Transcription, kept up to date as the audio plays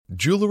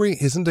Jewelry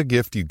isn't a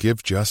gift you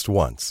give just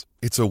once.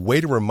 It's a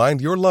way to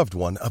remind your loved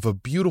one of a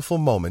beautiful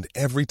moment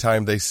every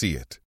time they see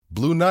it.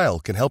 Blue Nile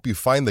can help you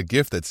find the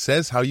gift that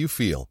says how you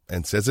feel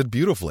and says it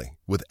beautifully,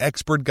 with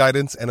expert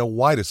guidance and a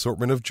wide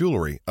assortment of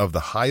jewelry of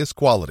the highest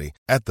quality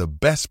at the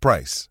best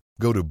price.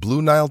 Go to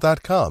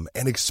BlueNile.com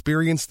and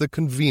experience the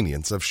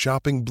convenience of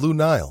shopping Blue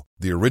Nile,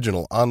 the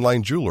original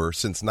online jeweler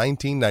since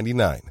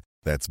 1999.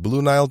 That's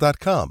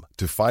BlueNile.com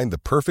to find the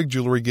perfect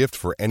jewelry gift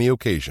for any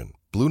occasion.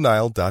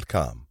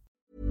 BlueNile.com.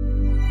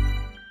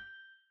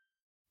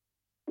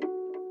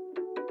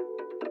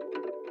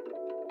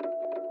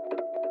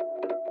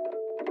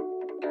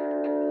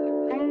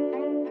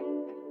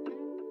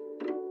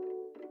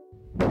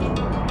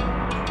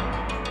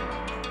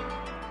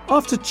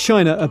 After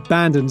China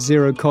abandoned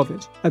zero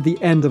COVID at the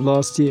end of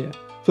last year,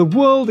 the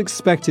world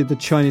expected the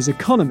Chinese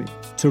economy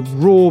to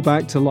roar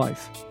back to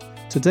life.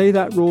 Today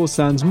that roar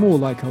sounds more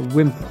like a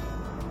whimper.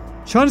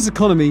 China's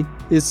economy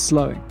is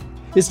slowing.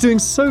 It's doing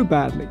so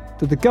badly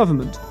that the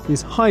government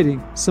is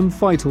hiding some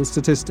vital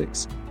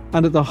statistics.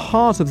 And at the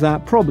heart of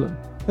that problem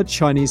are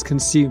Chinese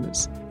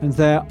consumers and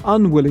their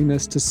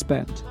unwillingness to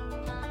spend.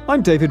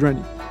 I'm David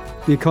Rennie,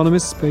 The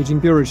Economist's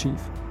Beijing Bureau Chief,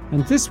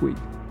 and this week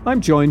I'm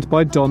joined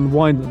by Don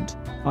Wineland,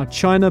 our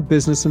China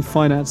business and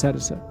finance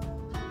editor.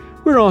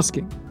 We're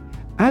asking,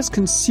 as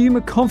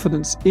consumer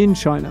confidence in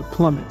China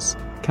plummets,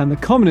 can the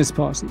Communist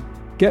Party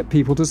get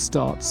people to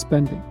start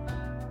spending?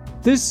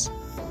 This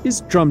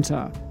is Drum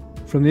Tower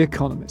from The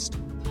Economist.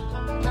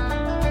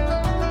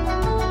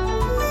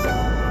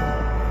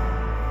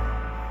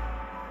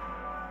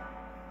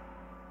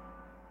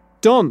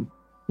 Don,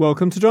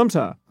 welcome to Drum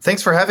Tower.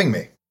 Thanks for having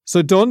me.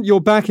 So Don,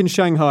 you're back in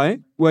Shanghai,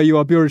 where you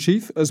are bureau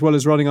chief, as well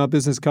as running our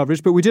business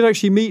coverage. But we did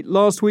actually meet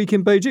last week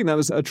in Beijing. That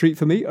was a treat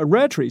for me, a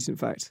rare treat, in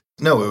fact.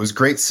 No, it was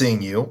great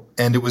seeing you.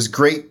 And it was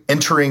great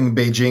entering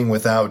Beijing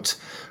without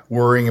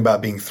worrying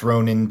about being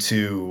thrown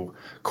into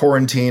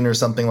quarantine or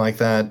something like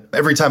that.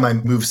 Every time I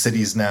move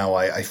cities now,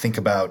 I think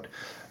about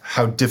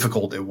how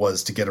difficult it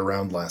was to get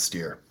around last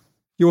year.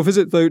 Your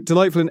visit, though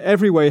delightful in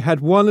every way, had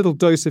one little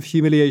dose of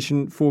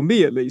humiliation for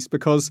me, at least,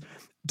 because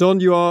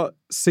Don, you are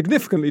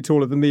significantly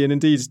taller than me and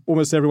indeed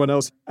almost everyone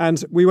else.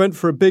 And we went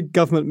for a big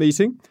government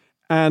meeting.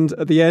 And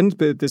at the end,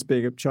 this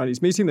being a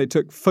Chinese meeting, they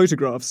took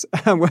photographs.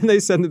 And when they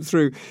sent them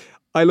through,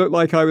 I looked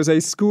like I was a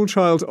school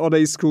child on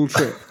a school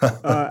trip.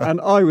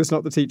 And I was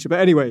not the teacher. But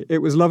anyway,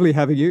 it was lovely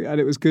having you.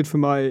 And it was good for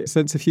my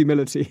sense of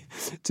humility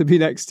to be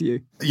next to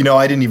you. You know,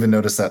 I didn't even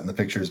notice that in the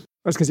pictures.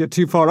 That's because you're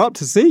too far up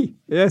to see.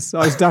 Yes,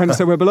 I was down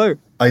somewhere below.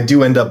 I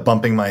do end up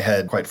bumping my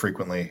head quite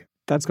frequently.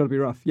 That's got to be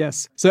rough,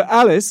 yes. So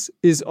Alice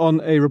is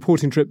on a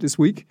reporting trip this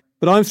week,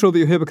 but I'm thrilled that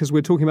you're here because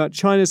we're talking about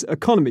China's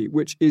economy,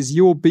 which is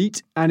your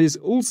beat and is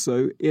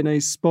also in a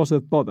spot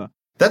of bother.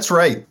 That's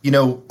right. You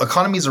know,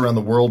 economies around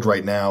the world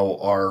right now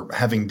are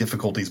having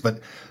difficulties, but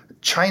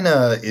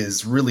China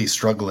is really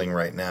struggling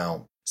right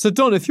now. So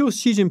Don, if you're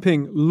Xi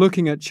Jinping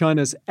looking at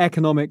China's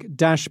economic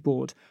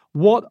dashboard,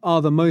 what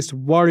are the most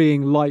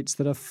worrying lights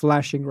that are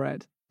flashing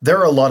red? There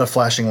are a lot of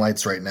flashing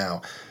lights right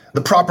now. The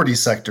property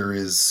sector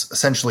is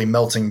essentially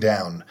melting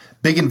down.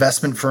 Big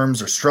investment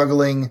firms are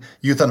struggling.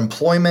 Youth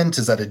unemployment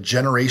is at a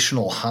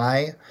generational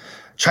high.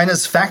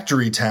 China's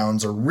factory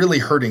towns are really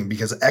hurting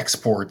because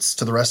exports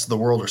to the rest of the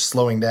world are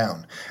slowing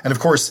down. And of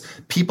course,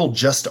 people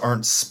just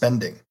aren't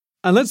spending.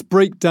 And let's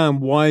break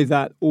down why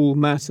that all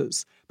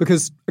matters.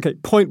 Because, okay,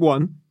 point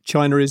one,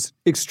 China is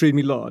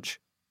extremely large.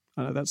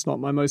 I know that's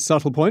not my most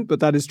subtle point, but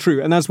that is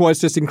true. And that's why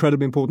it's just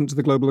incredibly important to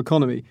the global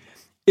economy.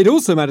 It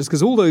also matters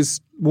because all those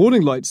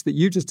warning lights that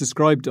you just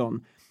described,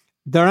 Don,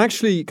 they're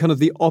actually kind of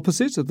the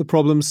opposite of the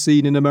problems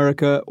seen in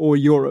America or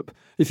Europe.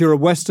 If you're a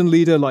Western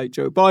leader like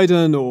Joe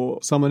Biden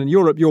or someone in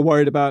Europe, you're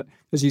worried about,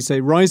 as you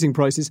say, rising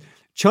prices.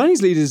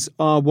 Chinese leaders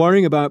are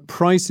worrying about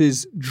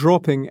prices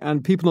dropping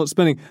and people not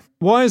spending.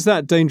 Why is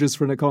that dangerous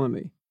for an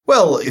economy?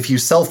 Well, if you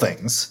sell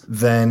things,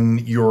 then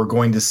you're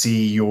going to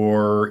see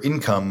your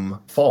income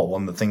fall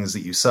on the things that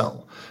you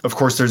sell. Of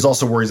course, there's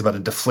also worries about a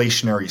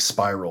deflationary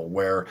spiral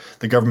where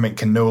the government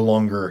can no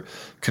longer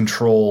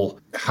control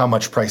how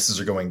much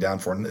prices are going down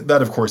for. And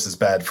that, of course, is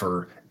bad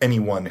for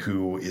anyone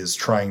who is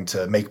trying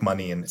to make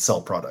money and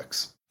sell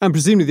products. And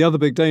presumably the other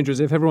big danger is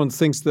if everyone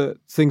thinks that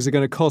things are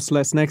going to cost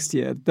less next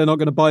year, they're not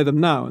going to buy them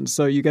now. And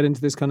so you get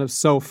into this kind of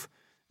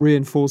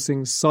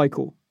self-reinforcing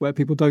cycle where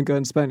people don't go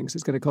and spend because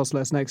it's going to cost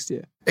less next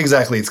year.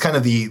 Exactly. It's kind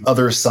of the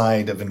other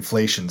side of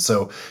inflation.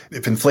 So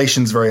if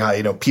inflation's very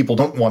high, people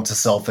don't want to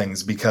sell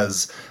things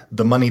because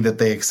the money that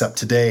they accept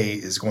today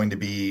is going to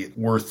be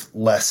worth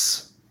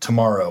less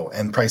tomorrow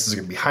and prices are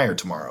going to be higher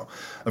tomorrow.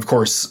 Of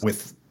course,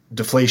 with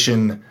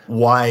deflation,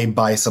 why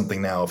buy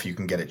something now if you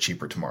can get it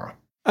cheaper tomorrow?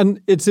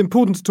 And it's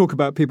important to talk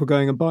about people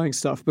going and buying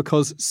stuff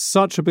because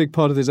such a big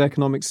part of this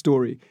economic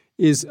story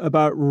is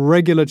about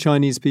regular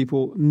Chinese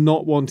people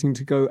not wanting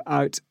to go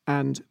out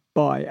and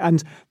buy.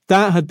 And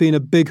that had been a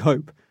big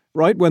hope,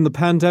 right? When the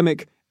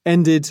pandemic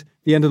ended,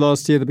 the end of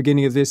last year, the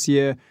beginning of this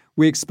year,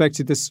 we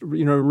expected this,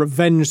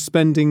 revenge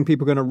spending.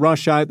 People were going to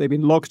rush out. They've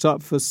been locked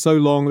up for so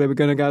long. They were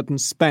going to go out and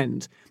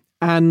spend.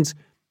 And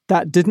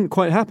that didn't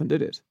quite happen,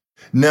 did it?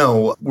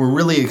 No, we're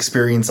really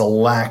experiencing a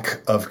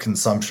lack of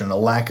consumption, a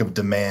lack of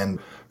demand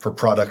for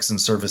products and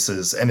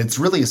services. And it's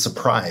really a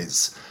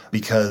surprise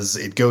because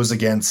it goes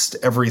against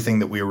everything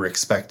that we were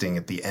expecting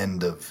at the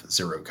end of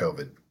zero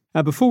COVID.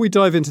 And before we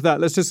dive into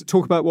that, let's just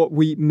talk about what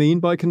we mean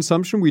by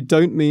consumption. We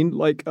don't mean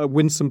like a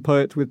winsome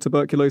poet with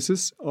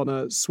tuberculosis on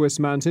a Swiss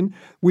mountain.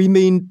 We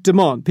mean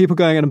demand, people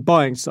going out and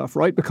buying stuff,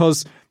 right?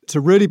 Because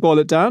to really boil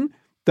it down,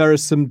 there are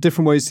some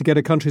different ways to get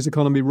a country's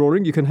economy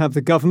roaring. You can have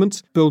the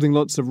government building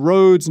lots of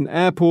roads and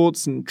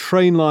airports and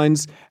train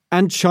lines,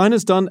 and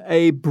China's done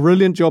a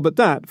brilliant job at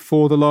that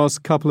for the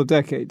last couple of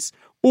decades.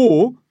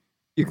 Or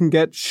you can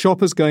get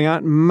shoppers going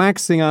out and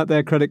maxing out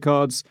their credit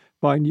cards,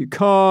 buying new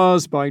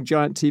cars, buying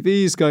giant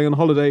TVs, going on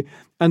holiday.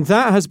 And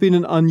that has been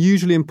an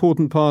unusually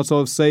important part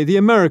of, say, the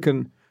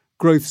American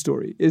growth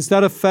story. Is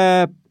that a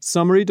fair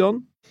summary,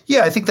 Don?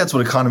 Yeah, I think that's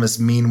what economists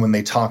mean when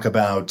they talk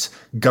about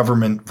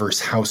government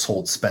versus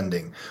household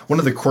spending. One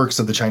of the quirks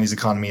of the Chinese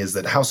economy is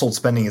that household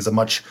spending is a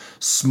much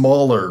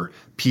smaller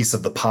piece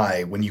of the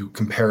pie when you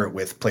compare it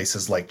with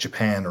places like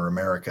Japan or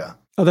America.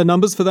 Are there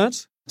numbers for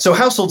that? So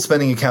household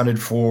spending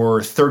accounted for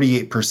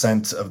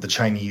 38% of the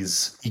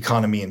Chinese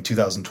economy in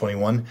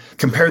 2021.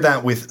 Compare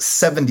that with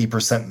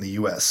 70% in the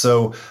US.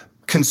 So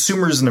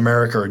consumers in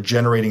America are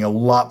generating a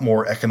lot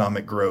more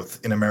economic growth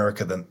in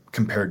America than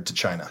compared to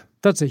China.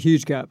 That's a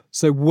huge gap.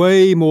 So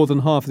way more than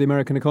half of the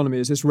American economy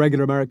is just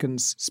regular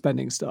Americans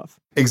spending stuff.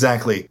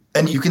 Exactly.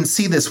 And you can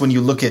see this when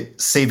you look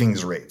at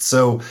savings rates.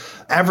 So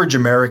average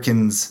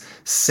Americans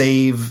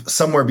save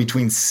somewhere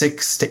between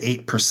 6 to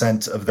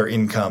 8% of their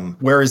income,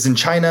 whereas in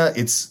China,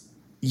 it's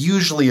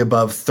usually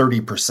above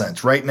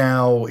 30%. Right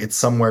now, it's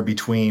somewhere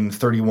between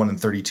 31 and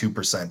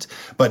 32%.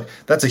 But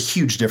that's a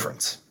huge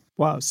difference.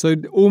 Wow. So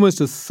almost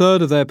a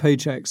third of their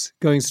paychecks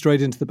going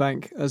straight into the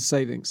bank as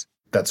savings.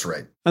 That's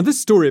right. And this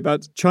story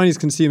about Chinese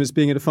consumers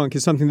being in a funk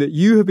is something that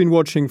you have been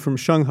watching from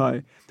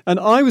Shanghai. And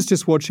I was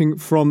just watching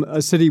from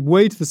a city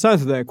way to the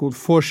south of there called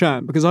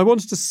Foshan, because I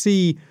wanted to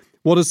see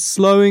what a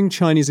slowing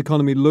Chinese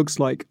economy looks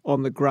like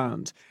on the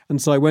ground.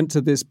 And so I went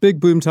to this big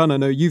boomtown. I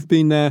know you've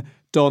been there,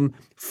 Don,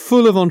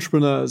 full of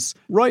entrepreneurs,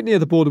 right near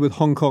the border with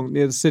Hong Kong,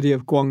 near the city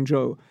of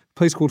Guangzhou, a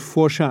place called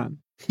Foshan.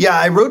 Yeah,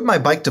 I rode my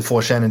bike to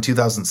Foshan in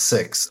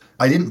 2006.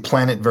 I didn't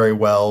plan it very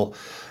well,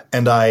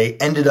 and I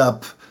ended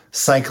up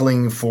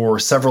cycling for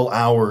several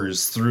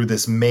hours through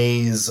this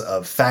maze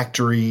of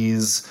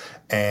factories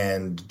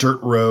and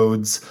dirt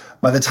roads.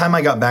 By the time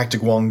I got back to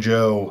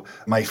Guangzhou,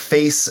 my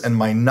face and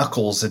my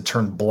knuckles had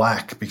turned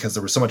black because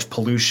there was so much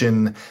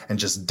pollution and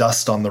just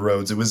dust on the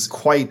roads. It was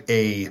quite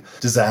a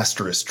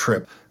disastrous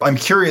trip. I'm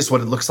curious what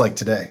it looks like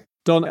today.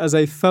 Don, as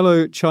a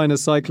fellow China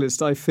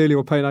cyclist, I feel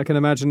your pain. I can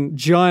imagine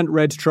giant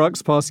red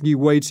trucks passing you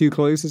way too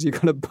close as you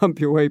kind of bump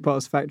your way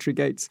past factory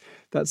gates.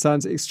 That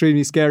sounds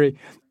extremely scary.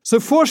 So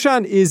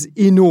Foshan is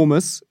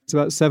enormous. It's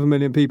about 7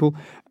 million people.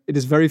 It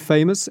is very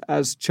famous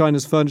as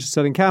China's furniture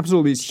selling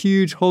capital, these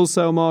huge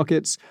wholesale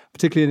markets,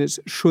 particularly in its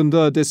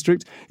Shunde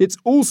district. It's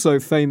also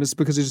famous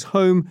because it is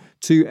home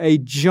to a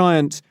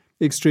giant,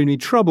 extremely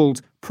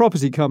troubled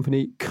property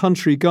company,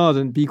 Country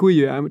Garden,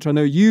 Biguiyuan, which I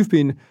know you've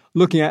been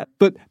looking at.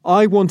 But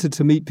I wanted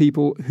to meet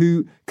people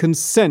who can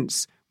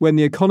sense when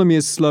the economy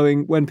is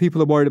slowing, when people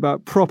are worried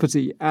about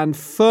property. And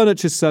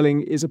furniture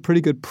selling is a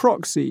pretty good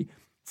proxy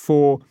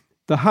for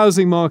the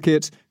housing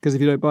market, because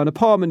if you don't buy an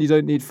apartment, you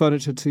don't need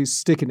furniture to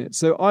stick in it.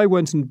 So I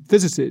went and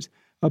visited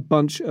a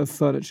bunch of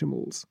furniture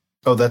malls.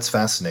 Oh, that's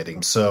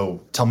fascinating.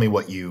 So tell me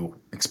what you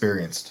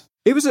experienced.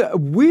 It was a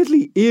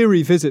weirdly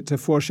eerie visit to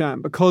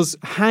Foshan because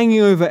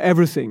hanging over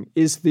everything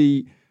is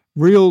the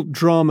real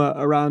drama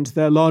around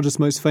their largest,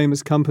 most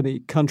famous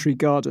company, Country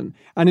Garden.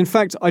 And in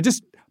fact, I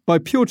just, by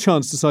pure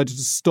chance, decided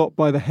to stop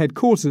by the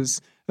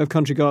headquarters of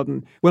Country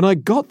Garden. When I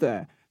got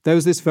there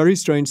was this very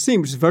strange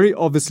scene, which is very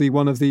obviously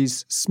one of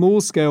these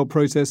small-scale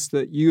protests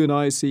that you and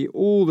I see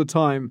all the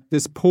time.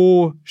 This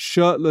poor,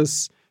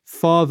 shirtless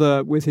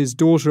father with his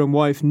daughter and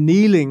wife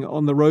kneeling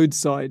on the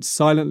roadside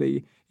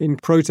silently in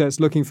protest,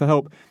 looking for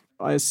help.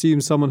 I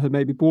assume someone had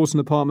maybe bought an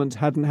apartment,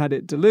 hadn't had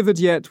it delivered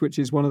yet, which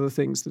is one of the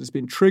things that has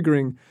been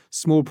triggering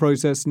small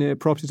protests near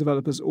property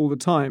developers all the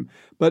time.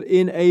 But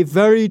in a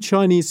very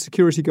Chinese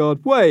security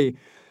guard way,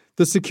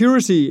 the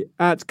security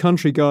at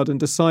Country Garden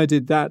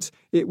decided that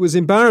it was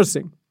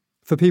embarrassing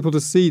for people to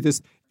see this.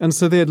 And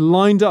so they had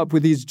lined up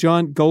with these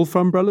giant golf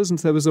umbrellas. And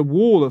so there was a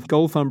wall of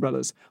golf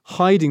umbrellas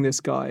hiding this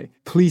guy.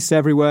 Police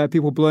everywhere,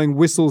 people blowing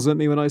whistles at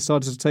me when I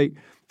started to take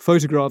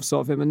photographs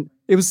of him. And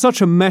it was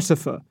such a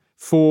metaphor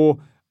for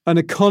an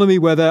economy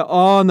where there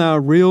are now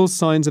real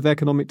signs of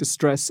economic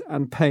distress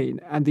and pain.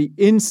 And the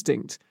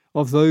instinct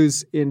of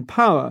those in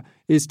power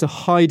is to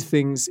hide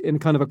things in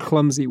kind of a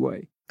clumsy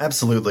way.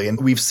 Absolutely.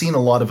 And we've seen a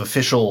lot of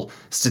official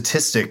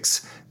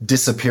statistics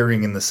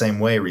disappearing in the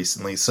same way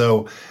recently.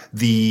 So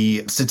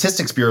the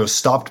Statistics Bureau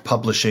stopped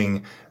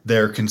publishing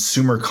their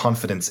consumer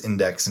confidence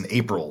index in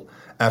April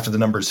after the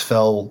numbers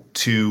fell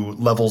to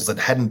levels that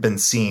hadn't been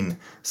seen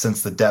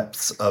since the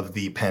depths of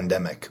the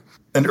pandemic.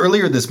 And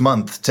earlier this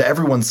month, to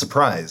everyone's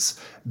surprise,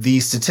 the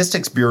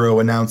Statistics Bureau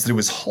announced that it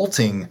was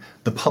halting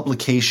the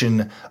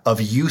publication of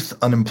youth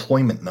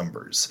unemployment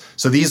numbers.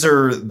 So these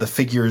are the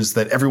figures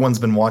that everyone's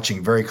been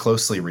watching very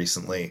closely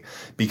recently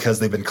because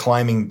they've been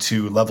climbing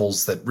to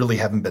levels that really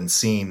haven't been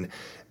seen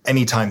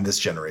anytime this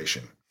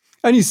generation.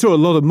 And you saw a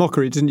lot of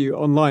mockery, didn't you,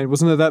 online?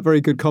 Wasn't there that very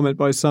good comment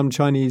by some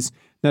Chinese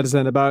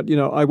netizen about,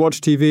 I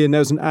watch TV and there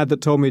was an ad that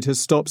told me to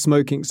stop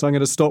smoking, so I'm going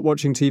to stop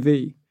watching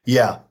TV?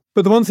 Yeah.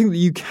 But the one thing that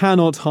you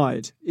cannot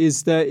hide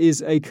is there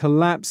is a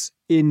collapse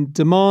in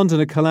demand and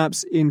a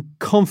collapse in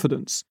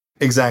confidence.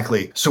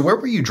 Exactly. So where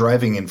were you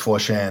driving in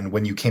Foshan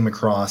when you came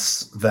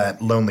across that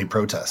lonely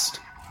protest?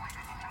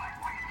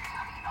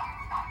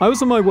 I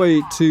was on my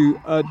way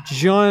to a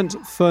giant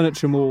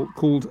furniture mall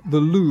called the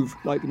Louvre,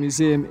 like the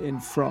museum in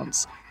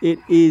France. It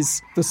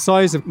is the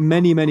size of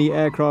many, many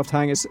aircraft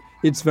hangars.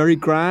 It's very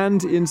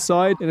grand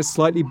inside in a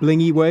slightly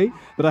blingy way.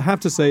 But I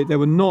have to say, there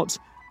were not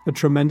a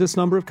tremendous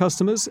number of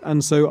customers.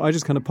 And so I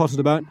just kind of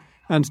potted about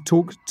and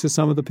talked to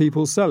some of the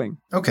people selling.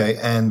 Okay,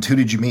 and who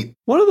did you meet?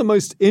 One of the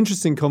most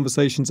interesting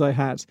conversations I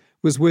had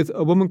was with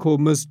a woman called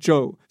Ms.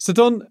 Zhou. So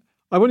Don,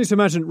 I want you to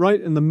imagine right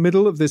in the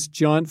middle of this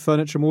giant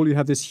furniture mall, you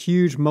have this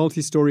huge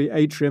multi-story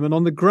atrium. And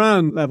on the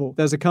ground level,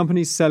 there's a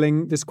company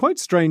selling this quite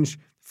strange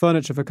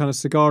furniture for kind of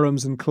cigar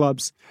rooms and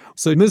clubs.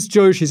 So Ms.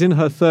 Zhou, she's in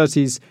her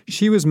 30s.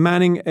 She was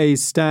manning a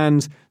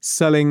stand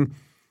selling,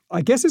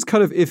 I guess it's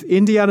kind of if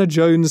Indiana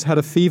Jones had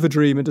a fever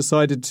dream and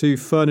decided to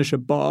furnish a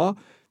bar.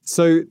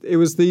 So it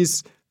was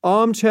these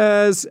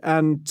armchairs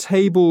and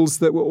tables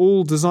that were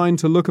all designed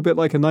to look a bit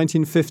like a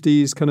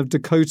 1950s kind of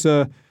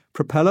Dakota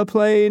propeller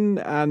plane,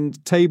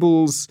 and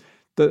tables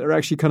that are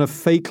actually kind of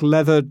fake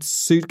leathered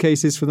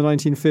suitcases from the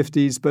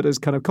 1950s, but as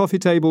kind of coffee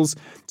tables.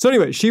 So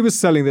anyway, she was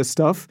selling this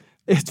stuff.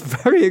 It's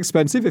very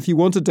expensive. If you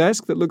want a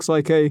desk that looks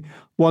like a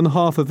one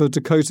half of a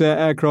Dakota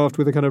aircraft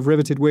with a kind of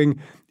riveted wing,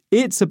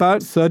 it's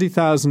about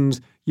 30,000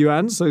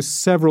 yuan, so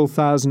several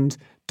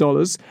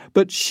 $1,000s.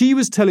 But she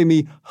was telling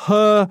me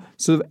her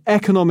sort of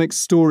economic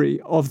story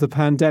of the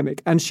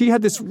pandemic. And she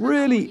had this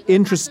really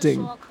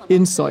interesting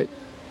insight.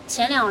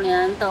 前2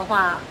年的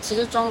话，其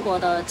实中国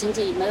的经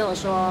济没有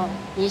说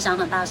影响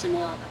很大，是没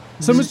有的。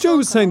 So Ms. Zhou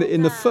was saying that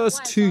in the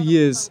first 2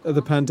 years of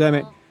the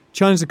pandemic,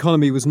 China's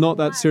economy was not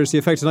that seriously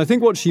affected. And I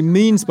think what she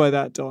means by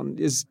that, Don,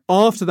 is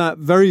after that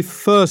very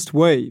first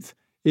wave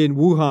in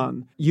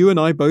Wuhan, you and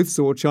I both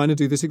saw China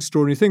do this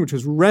extraordinary thing, which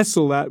was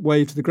wrestle that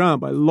wave to the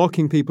ground by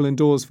locking people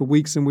indoors for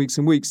weeks and weeks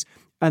and weeks.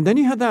 And then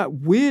you had that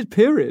weird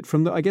period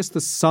from,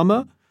 the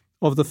summer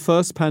of the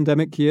first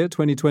pandemic year,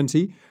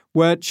 2020,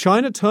 where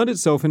China turned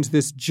itself into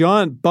this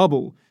giant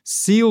bubble,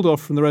 sealed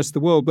off from the rest of the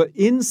world. But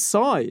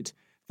inside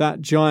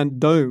that giant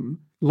dome,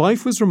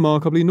 life was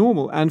remarkably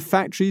normal and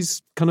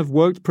factories kind of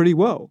worked pretty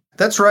well.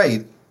 That's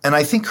right. And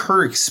I think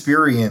her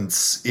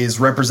experience is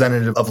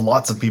representative of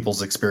lots of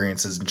people's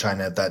experiences in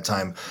China at that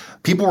time.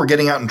 People were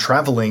getting out and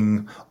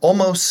traveling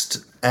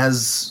almost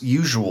as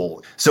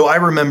usual. So I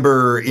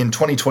remember in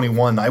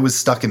 2021, I was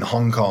stuck in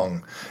Hong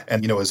Kong,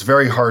 and, it was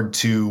very hard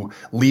to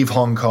leave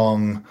Hong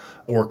Kong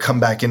or come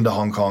back into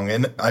Hong Kong.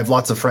 And I have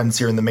lots of friends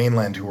here in the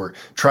mainland who were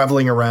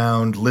traveling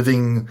around,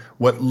 living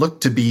what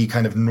looked to be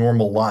kind of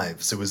normal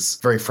lives. It was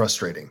very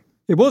frustrating.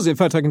 It was. In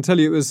fact, I can tell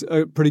you it was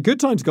a pretty good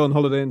time to go on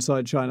holiday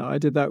inside China. I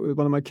did that with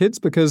one of my kids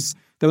because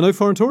there were no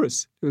foreign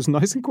tourists. It was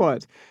nice and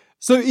quiet.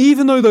 So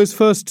even though those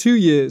first 2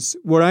 years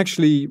were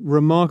actually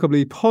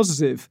remarkably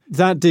positive,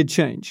 that did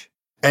change.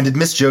 And did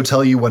Miss Zhou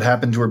tell you what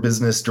happened to her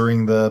business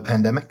during the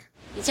pandemic?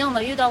 以前我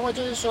们遇到过，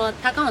就是说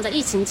他刚好在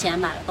疫情前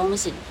买了东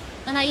西，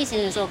那他疫情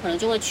的时候可能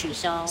就会取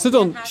消。 So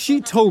Don, she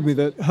told me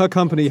that her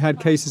company had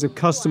cases of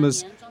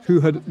customers who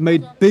had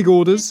made big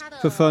orders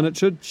for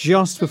furniture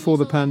just before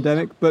the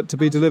pandemic, but to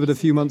be delivered a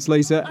few months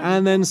later,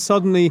 and then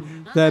suddenly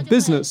their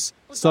business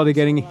started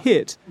getting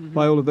hit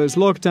by all of those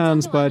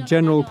lockdowns, by a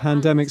general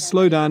pandemic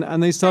slowdown,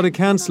 and they started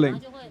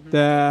cancelling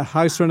their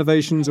house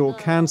renovations or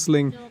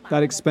cancelling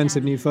that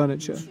expensive new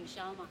furniture.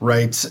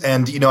 Right.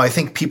 And, I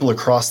think people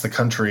across the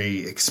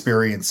country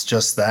experienced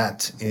just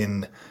that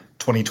in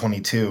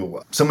 2022.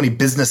 So many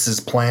businesses'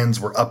 plans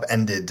were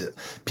upended.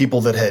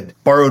 People that had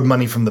borrowed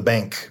money from the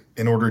bank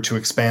in order to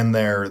expand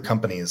their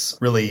companies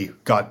really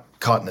got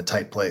caught in a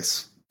tight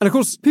place. And of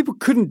course, people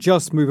couldn't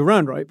just move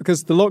around, right?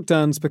 Because the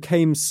lockdowns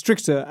became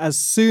stricter as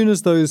soon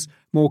as those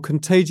more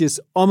contagious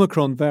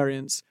Omicron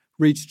variants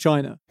reached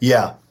China.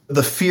 Yeah.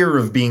 The fear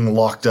of being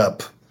locked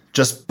up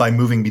just by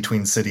moving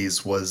between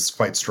cities was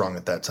quite strong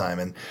at that time.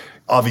 And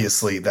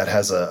obviously, that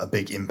has a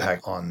big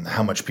impact on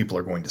how much people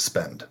are going to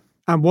spend.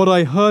 And what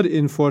I heard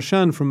in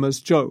Foshan from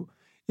Ms. Zhou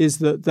is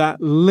that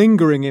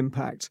lingering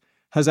impact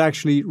has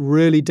actually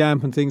really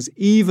dampened things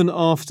even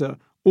after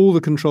all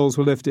the controls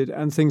were lifted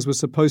and things were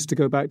supposed to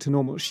go back to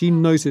normal. She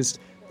noticed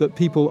that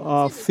people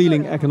are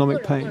feeling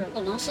economic pain.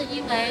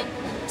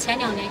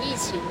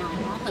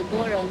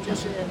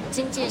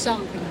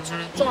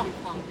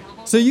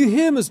 So you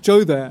hear Ms.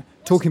 Zhou there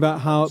talking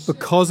about how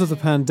because of the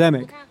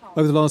pandemic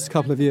over the last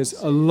couple of years,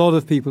 a lot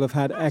of people have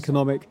had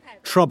economic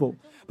trouble.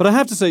 But I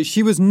have to say,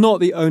 she was not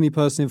the only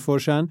person in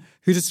Foshan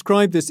who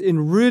described this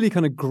in really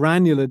kind of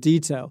granular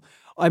detail.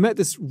 I met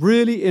this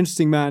really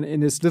interesting man in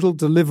this little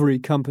delivery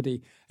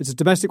company. It's a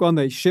domestic one.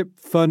 They ship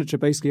furniture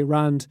basically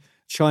around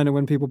China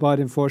when people buy it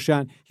in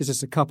Foshan. He's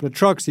just a couple of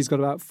trucks. He's got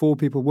about 4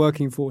 people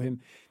working for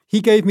him.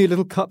 He gave me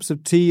little cups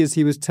of tea as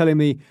he was telling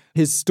me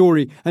his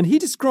story. And he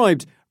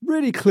described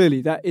really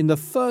clearly that in the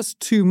first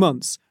 2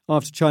 months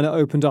after China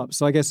opened up,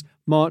 so I guess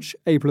March,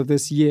 April of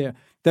this year,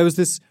 there was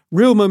this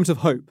real moment of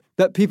hope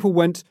that people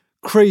went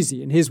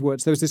crazy, in his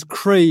words. There was this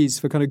craze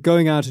for kind of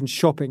going out and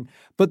shopping.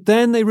 But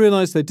then they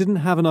realized they didn't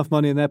have enough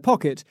money in their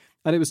pocket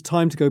and it was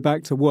time to go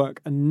back to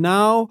work. And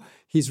now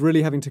he's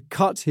really having to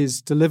cut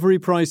his delivery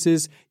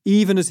prices,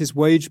 even as his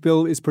wage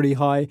bill is pretty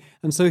high.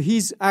 And so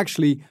he's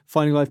actually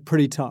finding life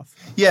pretty tough.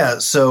 Yeah,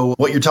 so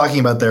what you're talking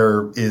about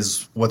there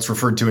is what's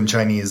referred to in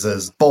Chinese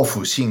as 报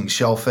复性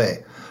消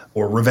费,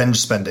 or revenge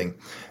spending.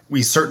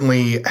 We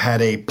certainly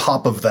had a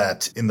pop of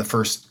that in the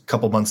first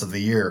couple months of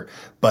the year.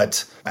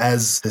 But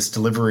as this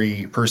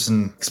delivery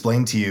person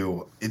explained to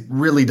you, it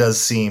really does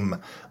seem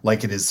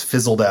like it is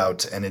fizzled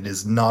out and it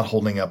is not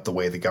holding up the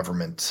way the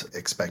government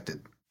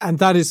expected. And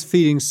that is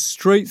feeding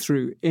straight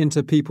through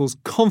into people's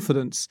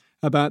confidence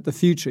about the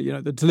future. You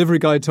know, the delivery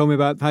guy told me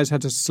about how he's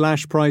had to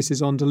slash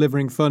prices on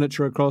delivering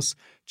furniture across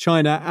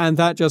China, and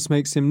that just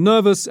makes him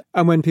nervous.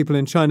 And when people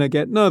in China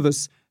get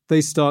nervous,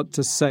 they start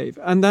to save.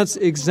 And that's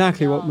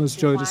exactly what Ms.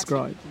 Zhou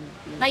described.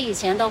 那以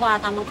前的话，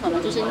他们可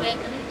能就是因为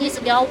意识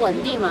比较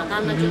稳定嘛，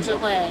他们就是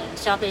会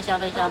消费。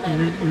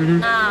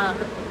那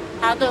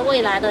他对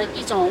未来的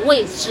一种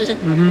未知，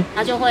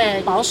他就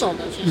会保守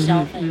的去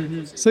消费。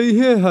So you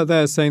hear her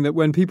there saying that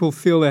when people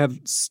feel they have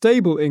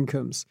stable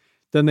incomes,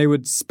 then they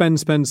would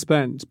spend.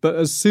 But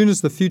as soon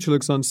as the future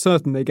looks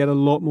uncertain, they get a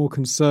lot more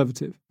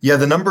conservative. Yeah,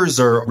 the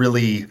numbers are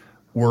really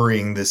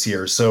worrying this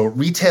year. So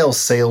retail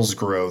sales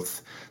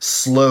growth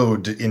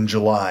slowed in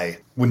July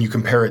when you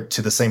compare it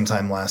to the same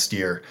time last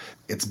year.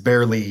 It's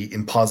barely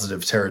in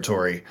positive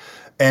territory.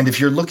 And if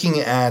you're looking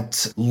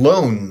at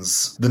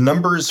loans, the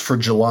numbers for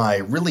July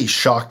really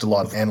shocked a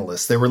lot of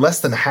analysts. They were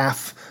less than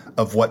half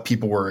of what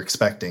people were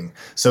expecting.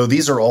 So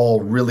these are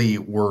all really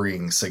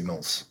worrying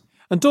signals.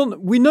 And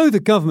Don, we know the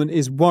government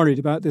is worried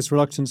about this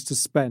reluctance to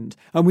spend.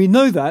 And we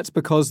know that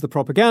because the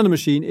propaganda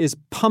machine is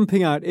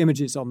pumping out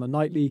images on the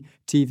nightly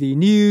TV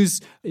news,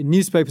 in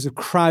newspapers of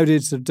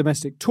crowded sort of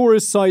domestic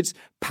tourist sites,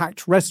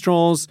 packed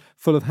restaurants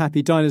full of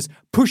happy diners,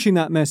 pushing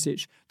that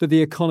message that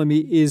the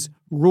economy is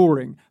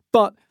roaring.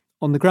 But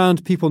on the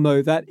ground, people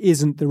know that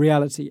isn't the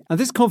reality. And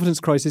this confidence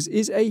crisis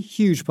is a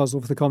huge puzzle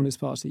for the Communist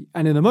Party.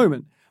 And in a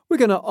moment, we're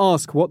going to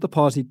ask what the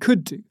party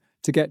could do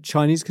to get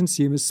Chinese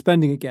consumers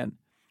spending again,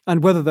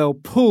 and whether they'll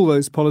pull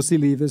those policy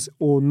levers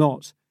or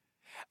not.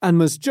 And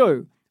Ms.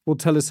 Zhou will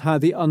tell us how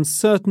the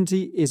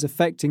uncertainty is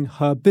affecting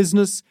her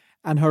business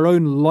and her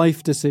own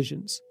life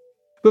decisions.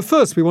 But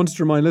first, we wanted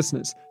to remind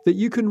listeners that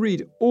you can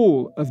read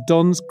all of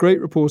Don's great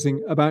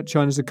reporting about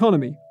China's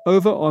economy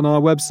over on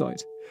our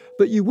website.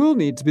 But you will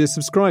need to be a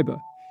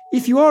subscriber.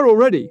 If you are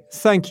already,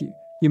 thank you.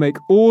 You make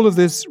all of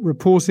this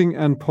reporting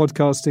and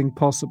podcasting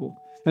possible.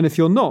 And if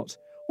you're not,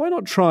 why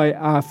not try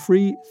our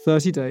free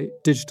 30-day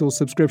digital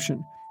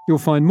subscription? You'll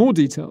find more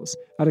details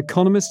at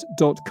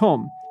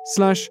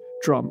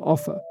economist.com/drum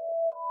offer.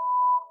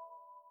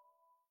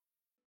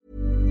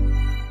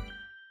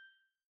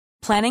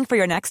 Planning for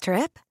your next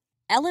trip?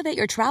 Elevate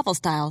your travel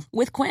style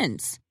with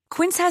Quince.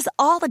 Quince has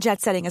all the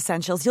jet-setting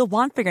essentials you'll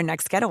want for your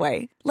next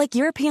getaway, like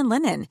European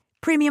linen,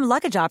 premium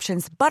luggage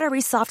options,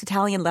 buttery soft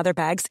Italian leather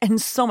bags,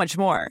 and so much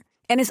more.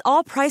 And is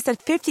all priced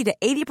at 50 to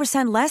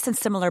 80% less than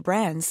similar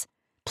brands.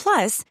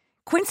 Plus,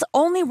 Quince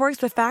only works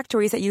with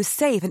factories that use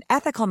safe and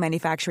ethical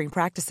manufacturing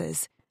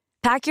practices.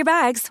 Pack your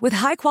bags with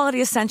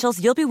high-quality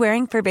essentials you'll be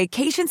wearing for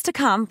vacations to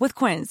come with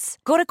Quince.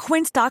 Go to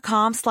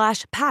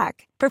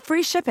quince.com/pack for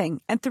free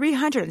shipping and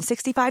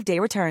 365-day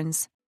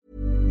returns.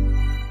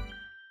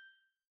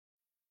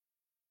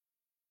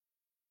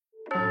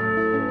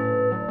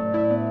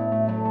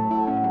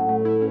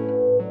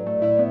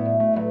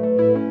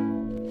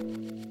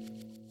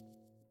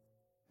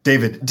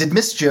 David, did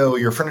Miss Zhou,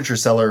 your furniture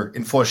seller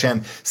in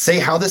Foshan, say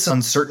how this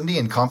uncertainty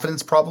and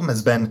confidence problem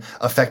has been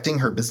affecting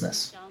her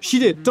business? She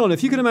did. Don,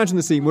 if you can imagine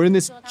the scene, we're in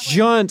this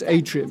giant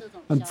atrium,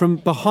 and from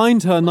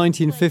behind her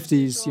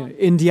 1950s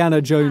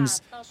Indiana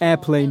Jones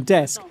airplane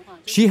desk,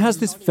 she has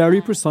this very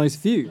precise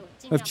view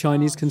of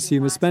Chinese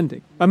consumer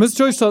spending. And Ms.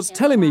 Zhou starts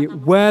telling me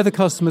where the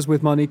customers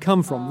with money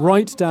come from,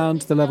 right down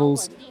to the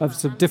levels of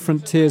sort of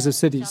different tiers of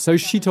cities. So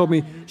she told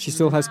me she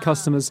still has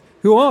customers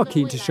who are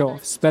keen to show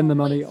off, spend the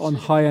money on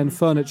high-end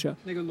furniture.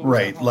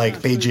 Right,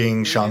 like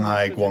Beijing,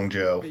 Shanghai,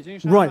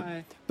 Guangzhou.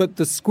 Right, but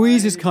the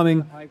squeeze is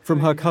coming from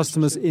her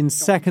customers in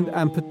second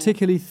and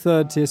particularly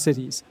third-tier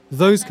cities.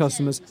 Those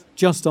customers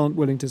just aren't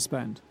willing to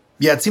spend.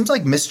 Yeah, it seems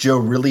like Miss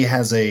Zhou really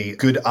has a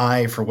good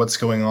eye for what's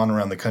going on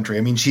around the country.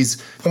 I mean,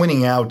 she's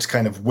pointing out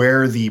kind of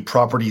where the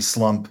property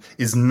slump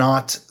is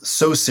not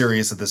so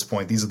serious at this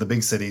point. These are the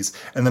big cities.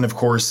 And then, of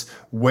course,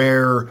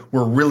 where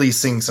we're really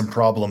seeing some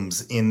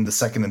problems in the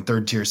second and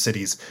third tier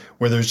cities,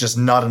 where there's just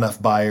not enough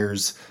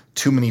buyers,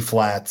 too many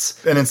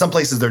flats. And in some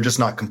places, they're just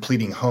not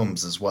completing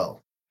homes as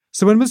well.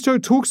 So when Ms.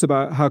 Zhou talks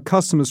about how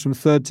customers from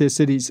third-tier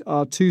cities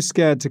are too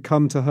scared to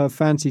come to her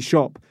fancy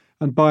shop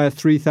and buy a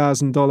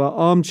 $3,000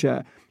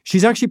 armchair,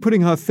 she's actually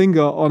putting her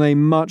finger on a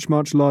much,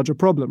 much larger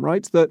problem,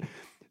 right? That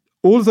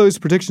all of those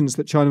predictions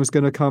that China was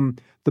going to become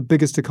the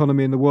biggest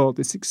economy in the world,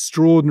 this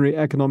extraordinary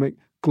economic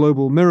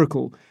global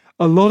miracle,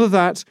 a lot of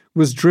that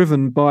was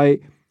driven by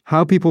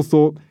how people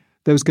thought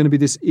there was going to be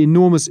this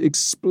enormous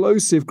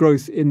explosive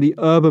growth in the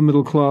urban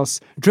middle class,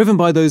 driven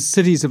by those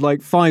cities of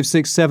like 5,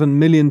 6, 7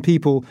 million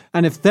people.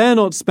 And if they're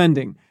not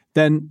spending,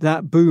 then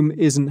that boom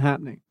isn't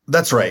happening.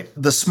 That's right.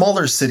 The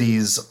smaller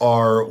cities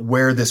are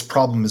where this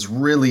problem is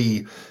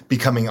really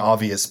becoming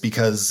obvious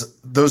because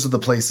those are the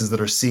places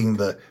that are seeing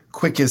the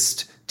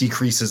quickest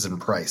decreases in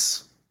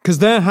price. Because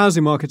their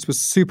housing markets were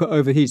super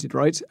overheated,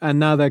 right? And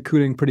now they're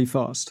cooling pretty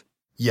fast.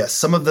 Yes,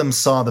 some of them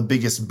saw the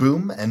biggest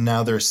boom and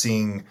now they're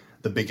seeing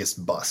the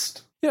biggest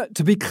bust. Yeah,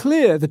 to be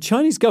clear, the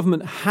Chinese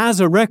government has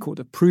a record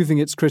of proving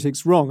its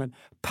critics wrong and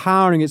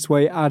powering its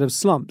way out of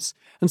slumps.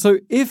 And so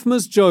if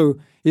Ms. Zhou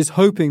is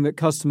hoping that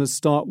customers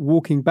start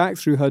walking back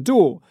through her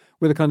door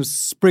with a kind of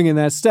spring in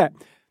their step,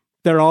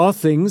 there are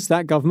things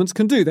that governments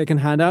can do. They can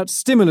hand out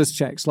stimulus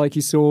checks like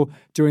you saw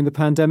during the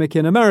pandemic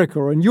in America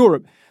or in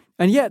Europe.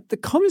 And yet the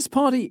Communist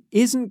Party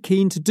isn't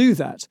keen to do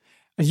that.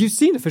 And you've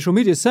seen official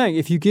media saying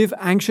if you give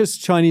anxious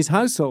Chinese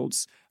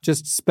households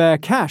just spare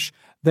cash,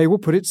 they will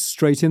put it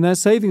straight in their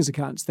savings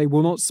accounts. They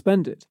will not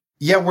spend it.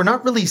 Yeah, we're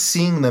not really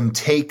seeing them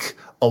take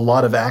a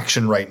lot of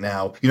action right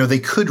now. You know, they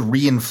could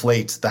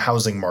reinflate the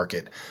housing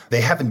market. They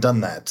haven't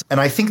done that.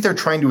 And I think they're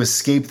trying to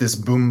escape this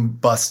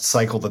boom-bust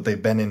cycle that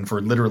they've been in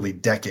for literally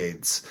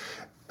decades.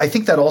 I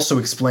think that also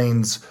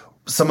explains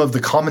some of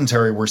the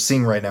commentary we're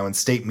seeing right now in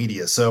state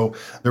media. So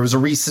there was a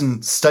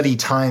recent Study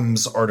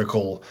Times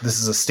article, this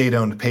is a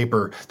state-owned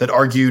paper, that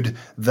argued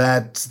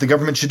that the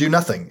government should do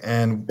nothing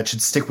and it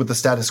should stick with the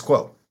status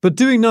quo. But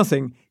doing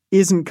nothing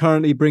isn't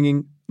currently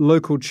bringing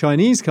local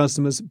Chinese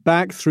customers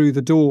back through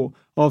the door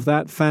of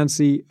that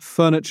fancy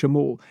furniture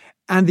mall.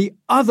 And the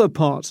other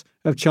part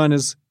of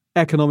China's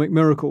economic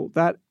miracle,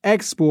 that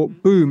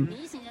export boom,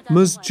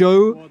 Ms.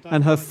 Zhou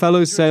and her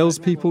fellow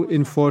salespeople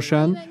in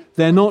Foshan,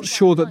 they're not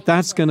sure that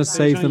that's going to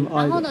save them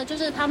either. Ms.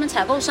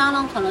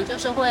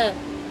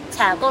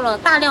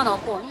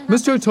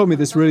 Zhou told me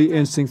this really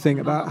interesting thing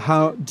about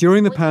how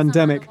during the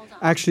pandemic,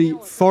 actually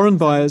foreign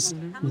buyers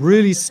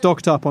really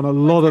stocked up on a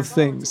lot of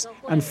things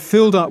and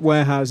filled up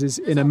warehouses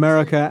in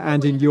America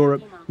and in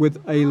Europe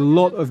with a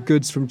lot of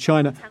goods from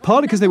China,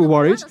 partly because they were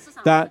worried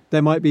that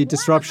there might be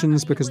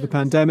disruptions because of the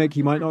pandemic.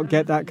 You might not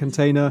get that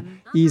container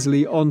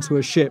easily onto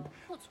a ship.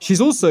 She's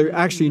also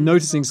actually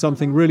noticing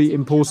something really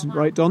important,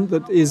 right, Don?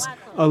 That is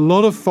a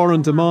lot of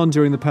foreign demand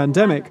during the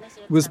pandemic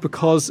was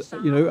because,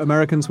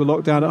 Americans were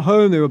locked down at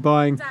home. They were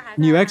buying a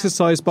new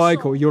exercise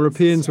bike, or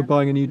Europeans were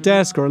buying a new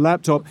desk or a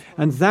laptop.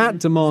 And that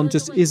demand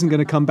just isn't going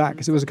to come back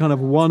because it was a kind of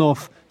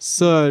one-off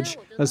surge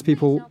as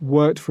people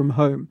worked from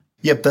home.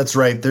 Yep, that's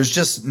right. There's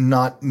just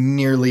not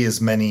nearly as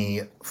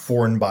many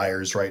foreign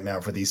buyers right now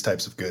for these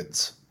types of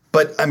goods.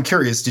 But I'm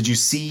curious, did you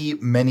see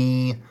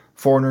many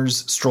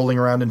foreigners strolling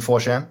around in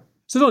Foshan?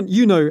 So Don,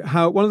 you know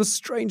how one of the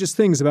strangest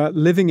things about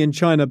living in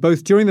China,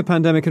 both during the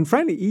pandemic and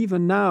frankly,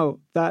 even now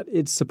that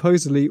it's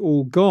supposedly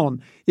all gone,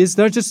 is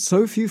there are just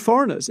so few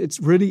foreigners. It's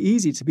really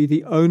easy to be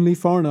the only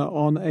foreigner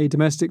on a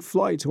domestic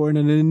flight or in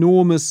an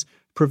enormous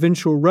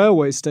provincial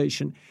railway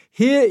station.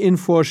 Here in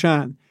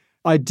Foshan,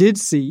 I did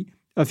see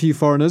a few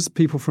foreigners,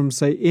 people from,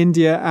 say,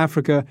 India,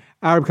 Africa,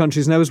 Arab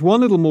countries. And there was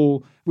one little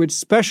mall which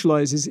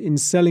specializes in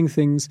selling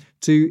things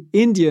to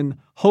Indian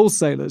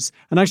wholesalers.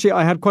 And actually,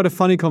 I had quite a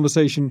funny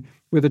conversation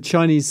with a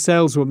Chinese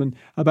saleswoman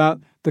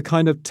about the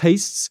kind of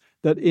tastes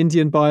that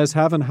Indian buyers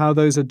have and how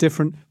those are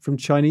different from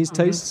Chinese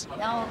tastes.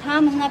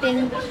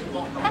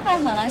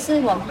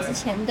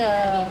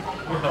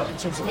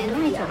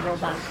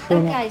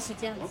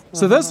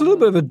 So that's a little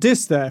bit of a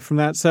diss there from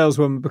that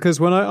saleswoman, because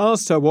when I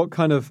asked her what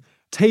kind of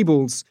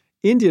tables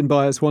Indian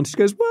buyers wanted, she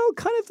goes, well,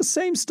 kind of the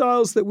same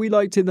styles that we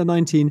liked in the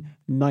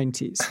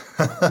 1990s.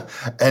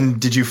 And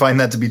did you find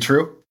that to be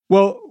true?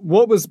 Well,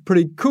 what was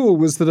pretty cool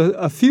was that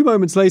a few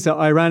moments later,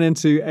 I ran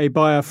into a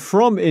buyer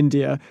from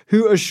India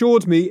who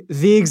assured me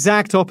the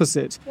exact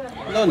opposite.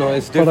 No,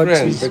 it's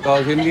different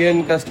because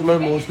Indian customer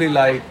mostly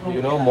like,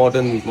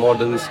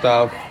 modern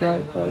stuff,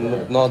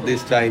 right. Not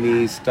this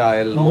Chinese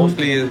style. Mm-hmm.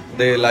 Mostly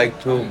they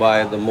like to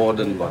buy the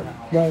modern one.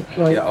 Right.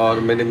 Yeah, or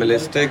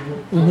minimalistic,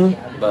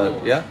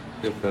 but yeah,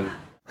 different.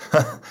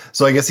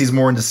 So I guess he's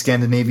more into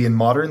Scandinavian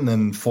modern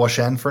than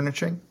Foshan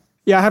furnishing?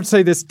 Yeah, I have to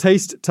say this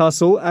taste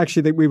tussle,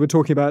 actually, that we were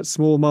talking about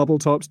small marble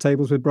tops,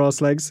 tables with brass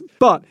legs.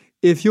 But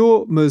if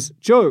you're Ms.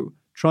 Zhou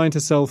trying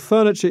to sell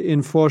furniture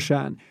in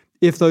Foshan,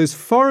 if those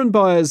foreign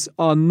buyers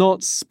are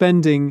not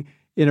spending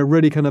in a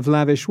really kind of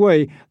lavish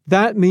way,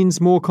 that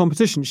means more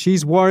competition.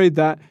 She's worried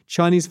that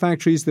Chinese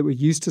factories that were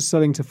used to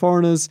selling to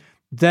foreigners,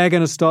 they're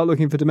going to start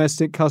looking for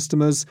domestic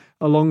customers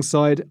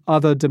alongside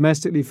other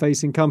domestically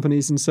facing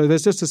companies. And so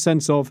there's just a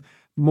sense of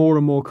more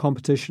and more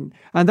competition.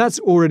 And that's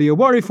already a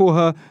worry for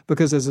her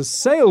because as a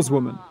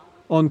saleswoman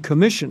on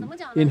commission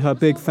in her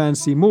big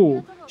fancy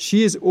mall,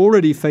 she is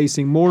already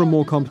facing more and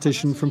more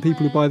competition from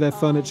people who buy their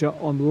furniture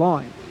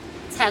online.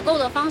 So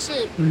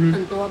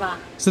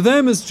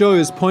there Ms. Zhou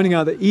is pointing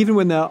out that even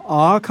when there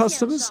are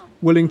customers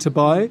willing to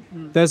buy,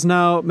 there's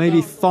now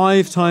maybe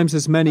 5 times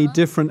as many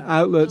different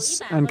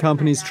outlets and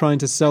companies trying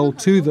to sell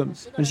to them.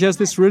 And she has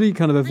this really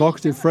kind of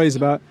evocative phrase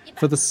about,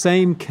 for the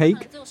same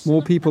cake,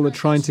 more people are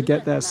trying to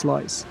get their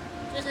slice.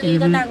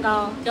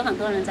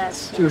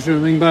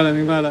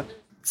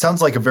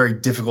 Sounds like a very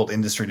difficult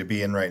industry to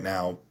be in right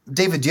now.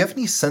 David, do you have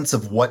any sense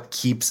of what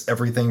keeps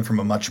everything from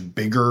a much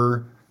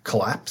bigger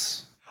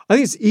collapse? I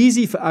think it's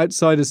easy for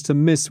outsiders to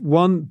miss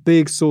one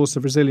big source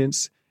of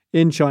resilience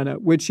in China,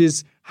 which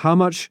is how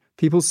much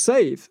people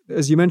save,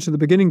 as you mentioned at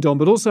the beginning, Dom,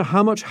 but also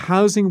how much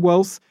housing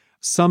wealth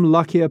some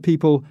luckier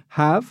people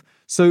have.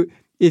 So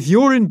if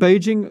you're in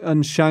Beijing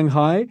and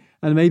Shanghai,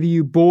 and maybe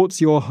you bought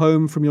your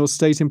home from your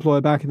state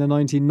employer back in the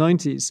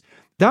 1990s,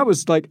 that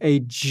was like a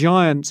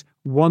giant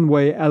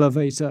one-way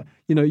elevator.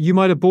 You know, you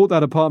might have bought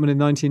that apartment in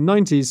the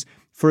 1990s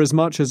for as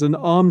much as an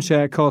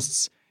armchair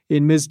costs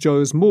in Ms.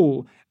 Zhou's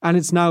mall, and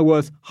it's now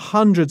worth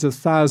hundreds of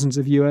thousands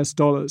of US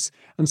dollars.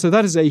 And so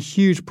that is a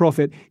huge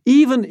profit,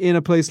 even in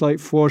a place like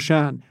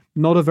Foshan,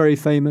 not a very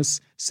famous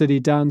city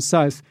down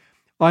south.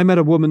 I met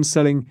a woman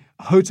selling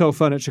hotel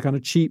furniture, kind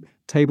of cheap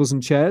tables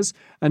and chairs,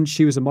 and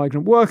she was a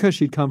migrant worker.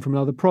 She'd come from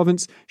another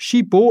province.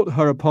 She bought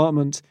her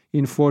apartment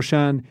in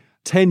Foshan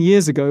 10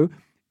 years ago.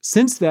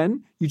 Since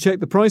then, you check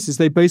the prices,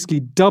 they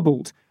basically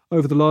doubled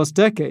over the last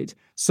decade.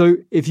 So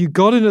if you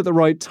got in at the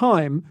right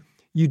time,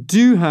 you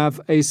do have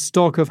a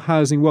stock of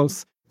housing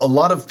wealth. A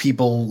lot of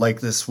people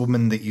like this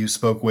woman that you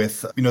spoke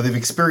with, they've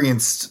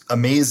experienced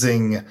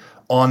amazing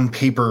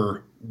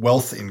on-paper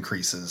wealth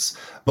increases.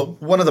 But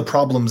one of the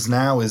problems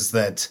now is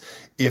that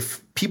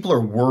if people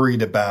are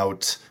worried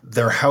about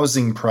their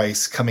housing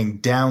price coming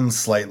down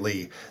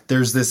slightly,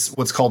 there's this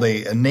what's called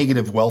a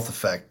negative wealth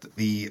effect,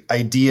 the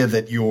idea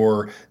that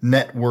your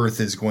net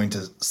worth is going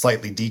to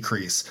slightly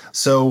decrease.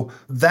 So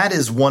that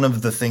is one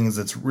of the things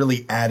that's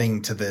really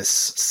adding to this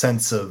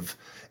sense of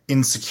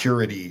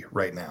insecurity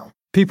right now.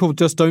 People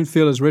just don't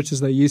feel as rich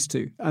as they used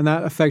to, and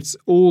that affects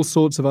all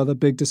sorts of other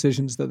big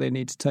decisions that they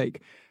need to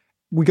take.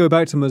 We go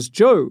back to Ms.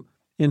 Zhou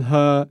in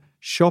her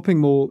shopping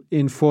mall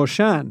in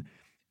Foshan.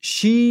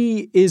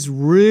 She is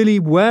really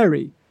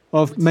wary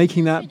of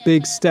making that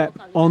big step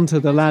onto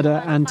the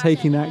ladder and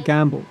taking that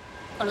gamble.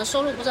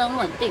 So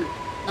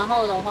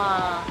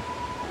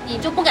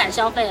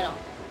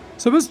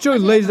Ms.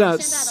 Zhou laid it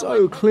out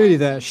so clearly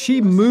there. She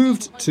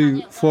moved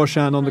to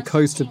Foshan on the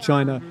coast of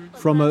China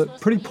from a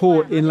pretty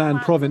poor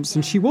inland province,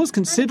 and she was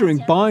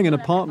considering buying an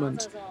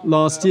apartment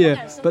last year,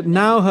 but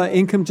now her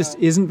income just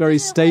isn't very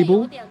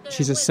stable.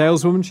 She's a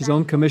saleswoman, she's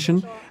on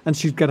commission, and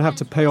she's going to have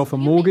to pay off a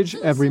mortgage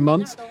every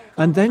month.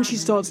 And then she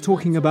starts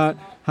talking about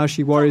how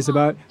she worries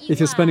about if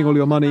you're spending all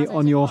your money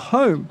on your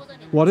home.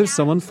 What if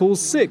someone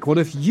falls sick? What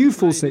if you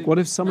fall sick? What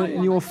if someone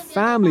in your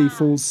family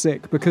falls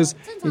sick? Because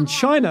in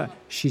China,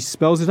 she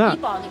spells it out.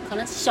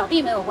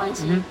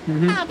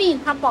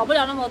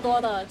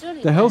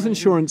 The health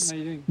insurance,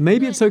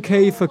 maybe it's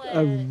okay for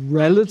a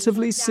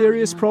relatively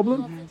serious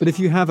problem, but if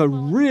you have a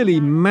really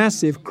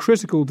massive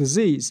critical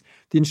disease,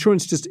 the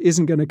insurance just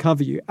isn't going to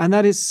cover you. And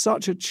that is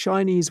such a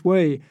Chinese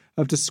way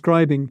of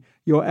describing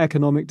your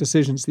economic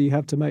decisions that you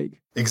have to make.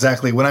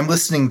 Exactly. When I'm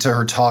listening to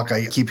her talk,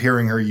 I keep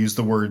hearing her use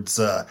the words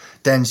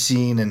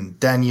danxin and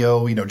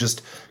danyo,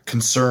 just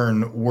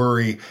concern,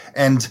 worry.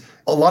 And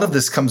a lot of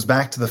this comes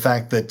back to the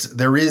fact that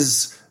there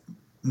is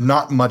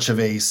not much of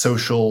a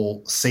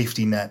social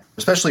safety net,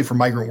 especially for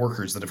migrant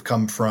workers that have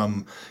come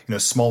from,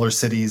 smaller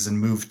cities and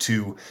moved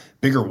to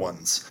bigger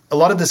ones. A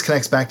lot of this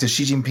connects back to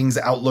Xi Jinping's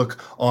outlook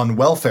on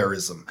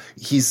welfarism.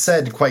 He's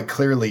said quite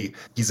clearly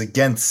he's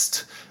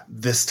against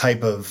this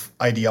type of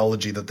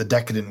ideology that the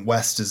decadent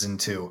West is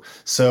into.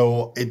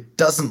 So it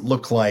doesn't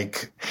look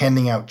like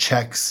handing out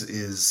checks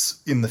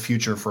is in the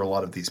future for a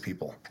lot of these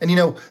people. And,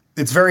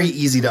 it's very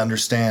easy to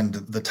understand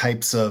the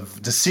types of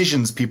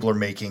decisions people are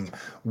making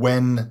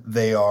when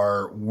they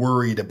are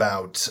worried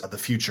about the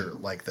future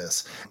like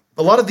this.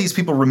 A lot of these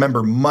people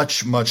remember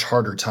much, much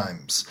harder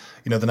times,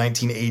 the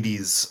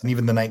 1980s and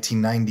even the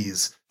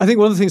 1990s. I think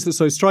one of the things that's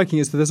so striking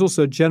is that there's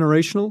also a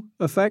generational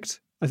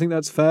effect. I think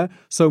that's fair.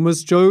 So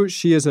Ms. Zhou,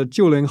 she is a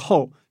 90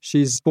后.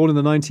 She's born in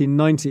the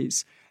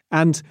 1990s.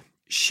 And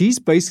she's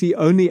basically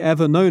only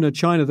ever known a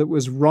China that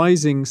was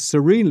rising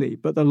serenely.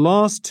 But the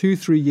last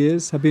 2-3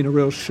 years have been a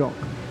real shock.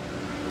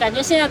 So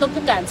Ms.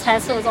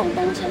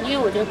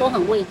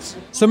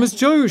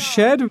 Zhou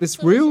shared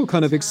this real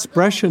kind of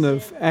expression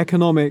of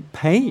economic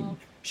pain.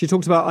 She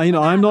talked about,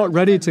 I'm not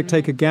ready to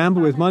take a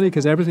gamble with money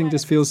because everything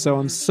just feels so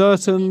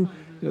uncertain.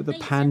 The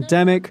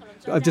pandemic,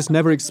 I've just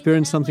never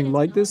experienced something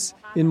like this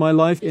in my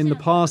life. In the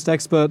past,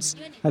 experts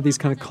had these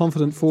kind of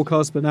confident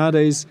forecasts, but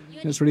nowadays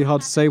it's really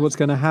hard to say what's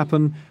going to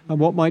happen and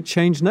what might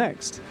change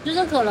next.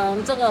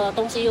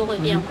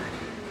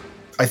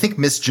 I think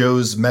Miss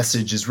Zhou's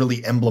message is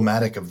really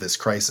emblematic of this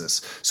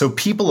crisis. So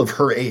people of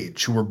her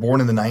age who were born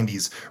in the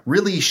 90s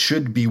really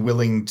should be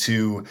willing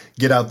to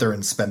get out there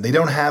and spend. They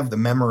don't have the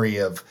memory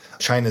of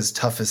China's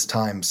toughest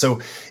time.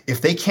 So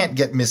if they can't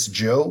get Miss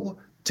Zhou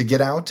to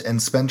get out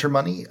and spend her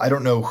money, I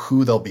don't know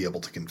who they'll be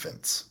able to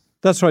convince.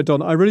 That's right,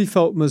 Don. I really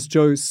felt Ms.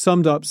 Zhou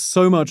summed up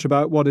so much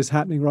about what is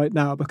happening right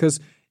now, because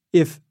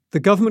if the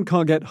government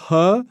can't get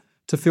her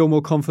to feel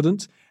more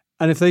confident,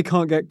 and if they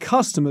can't get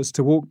customers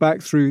to walk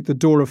back through the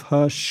door of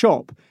her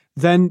shop,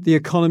 then the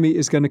economy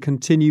is going to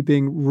continue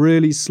being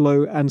really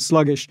slow and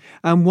sluggish.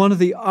 And one of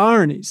the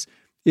ironies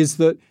is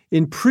that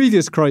in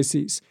previous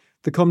crises,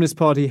 the Communist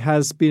Party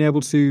has been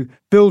able to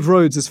build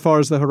roads as far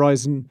as the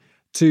horizon,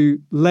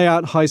 to lay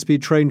out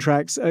high-speed train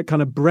tracks at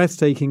kind of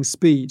breathtaking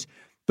speed.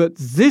 But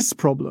this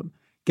problem,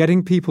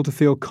 getting people to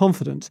feel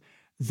confident,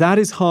 that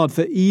is hard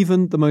for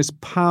even the most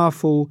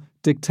powerful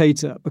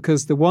dictator,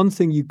 because the one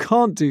thing you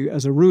can't do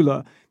as a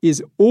ruler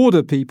is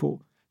order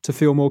people to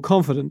feel more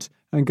confident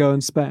and go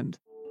and spend.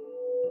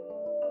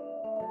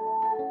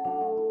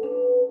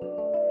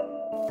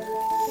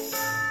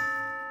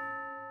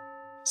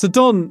 So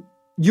Don,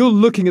 you're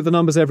looking at the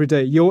numbers every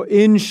day. You're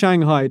in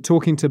Shanghai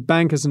talking to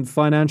bankers and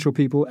financial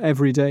people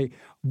every day.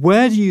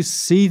 Where do you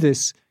see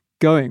this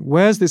going?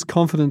 Where's this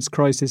confidence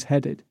crisis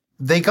headed?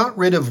 They got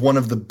rid of one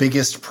of the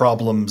biggest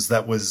problems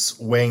that was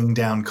weighing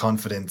down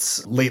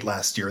confidence late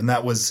last year, and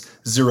that was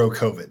zero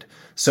COVID.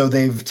 So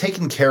they've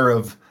taken care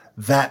of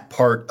that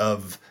part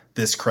of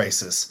this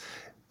crisis.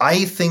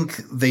 I think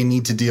they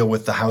need to deal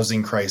with the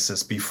housing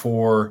crisis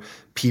before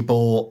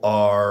people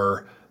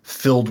are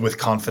filled with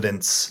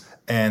confidence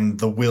and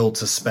the will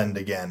to spend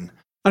again.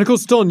 And of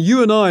course, Don,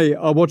 you and I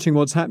are watching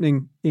what's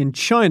happening in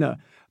China,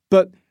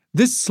 but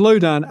this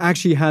slowdown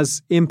actually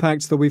has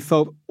impacts that we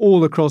felt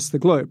all across the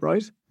globe,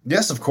 right?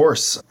 Yes, of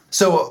course.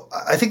 So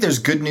I think there's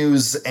good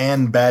news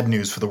and bad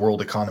news for the world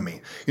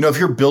economy. You know, if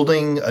you're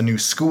building a new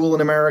school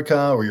in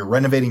America or you're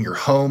renovating your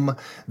home,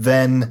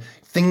 then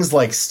things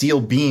like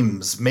steel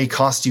beams may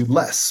cost you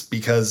less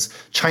because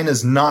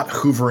China's not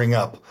hoovering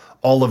up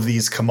all of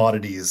these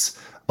commodities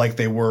like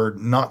they were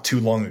not too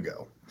long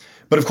ago.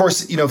 But of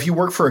course, you know, if you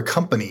work for a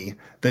company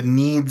that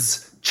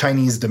needs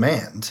Chinese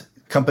demand,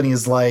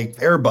 companies like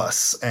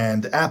Airbus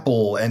and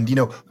Apple and, you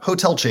know,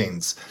 hotel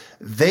chains,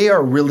 they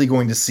are really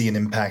going to see an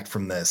impact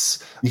from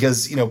this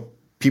because, you know,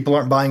 people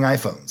aren't buying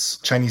iPhones.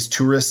 Chinese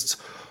tourists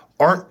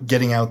aren't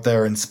getting out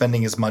there and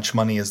spending as much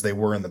money as they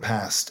were in the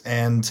past.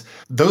 And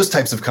those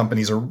types of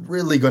companies are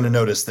really going to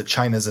notice that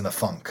China's in a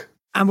funk.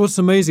 And what's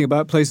amazing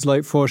about places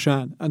like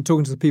Foshan and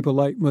talking to the people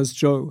like Ms.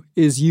 Zhou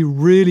is you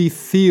really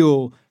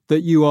feel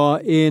that you are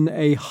in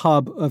a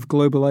hub of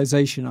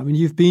globalization. I mean,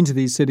 you've been to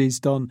these cities,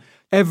 Don.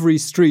 Every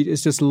street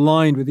is just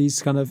lined with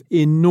these kind of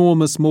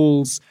enormous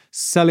malls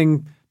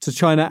selling to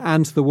China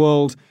and to the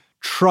world,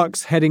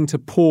 trucks heading to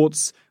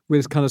ports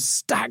with kind of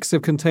stacks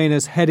of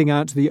containers heading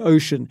out to the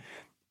ocean.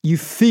 You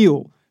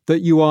feel that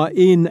you are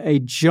in a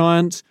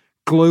giant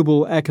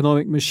global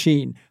economic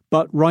machine.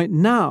 But right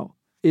now,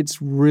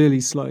 it's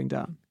really slowing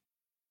down.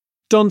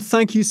 Don,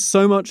 thank you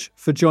so much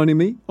for joining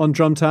me on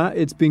Drum Tower.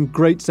 It's been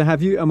great to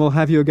have you, and we'll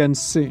have you again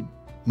soon.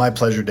 My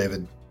pleasure,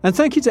 David. And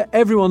thank you to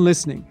everyone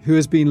listening who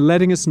has been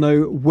letting us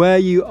know where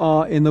you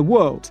are in the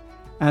world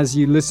as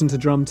you listen to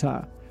Drum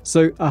Tower.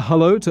 So a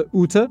hello to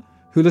Uta,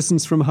 who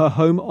listens from her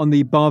home on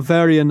the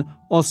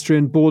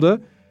Bavarian-Austrian border.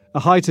 A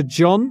hi to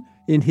John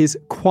in his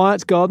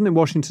quiet garden in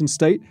Washington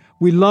State.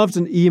 We loved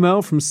an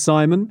email from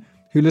Simon,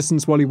 who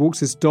listens while he walks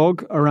his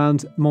dog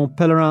around Mont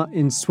Pelerin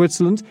in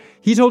Switzerland.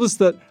 He told us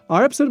that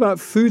our episode about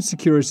food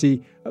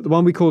security, the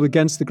one we called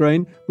Against the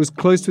Grain, was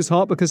close to his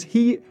heart because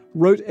he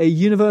wrote a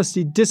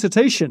university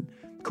dissertation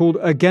called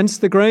Against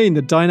the Grain,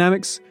 the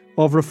Dynamics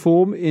of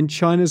Reform in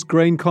China's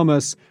Grain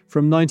Commerce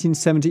from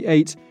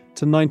 1978 to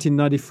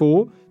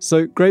 1994.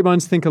 So great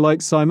minds think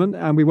alike, Simon,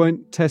 and we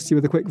won't test you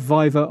with a quick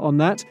Viva on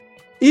that.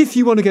 If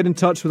you want to get in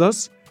touch with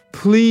us,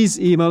 please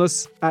email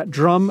us at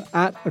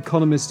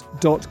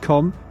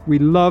drum@economist.com. We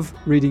love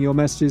reading your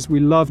messages. We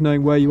love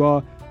knowing where you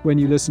are when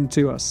you listen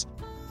to us.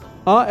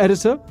 Our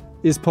editor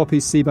is Poppy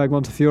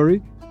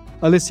Sebag-Montefiore.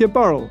 Alicia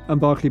Burrell and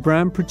Barclay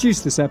Brown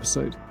produced this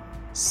episode.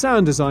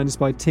 Sound design is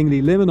by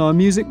Ting-Li Lim, and our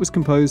music was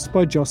composed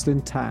by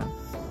Jocelyn Tan.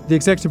 The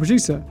executive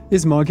producer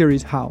is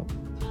Marguerite Howell.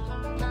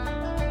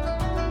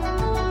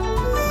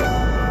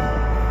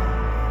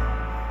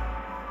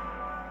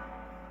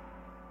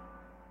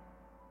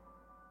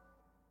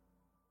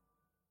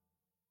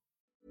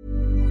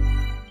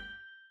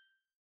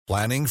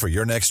 Planning for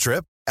your next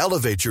trip?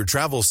 Elevate your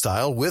travel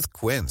style with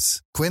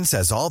Quince. Quince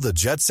has all the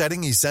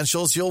jet-setting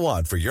essentials you'll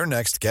want for your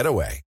next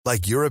getaway,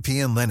 like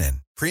European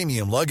linen,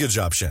 premium luggage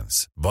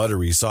options,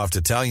 buttery soft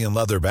Italian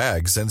leather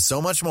bags, and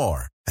so much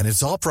more. And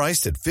it's all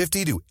priced at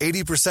 50 to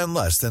 80%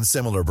 less than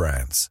similar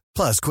brands.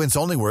 Plus, Quince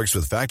only works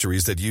with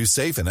factories that use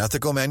safe and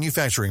ethical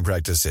manufacturing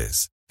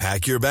practices.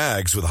 Pack your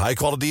bags with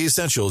high-quality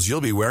essentials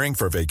you'll be wearing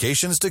for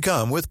vacations to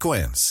come with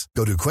Quince.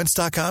 Go to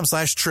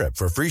quince.com/trip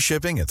for free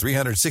shipping and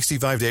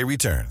 365-day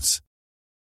returns.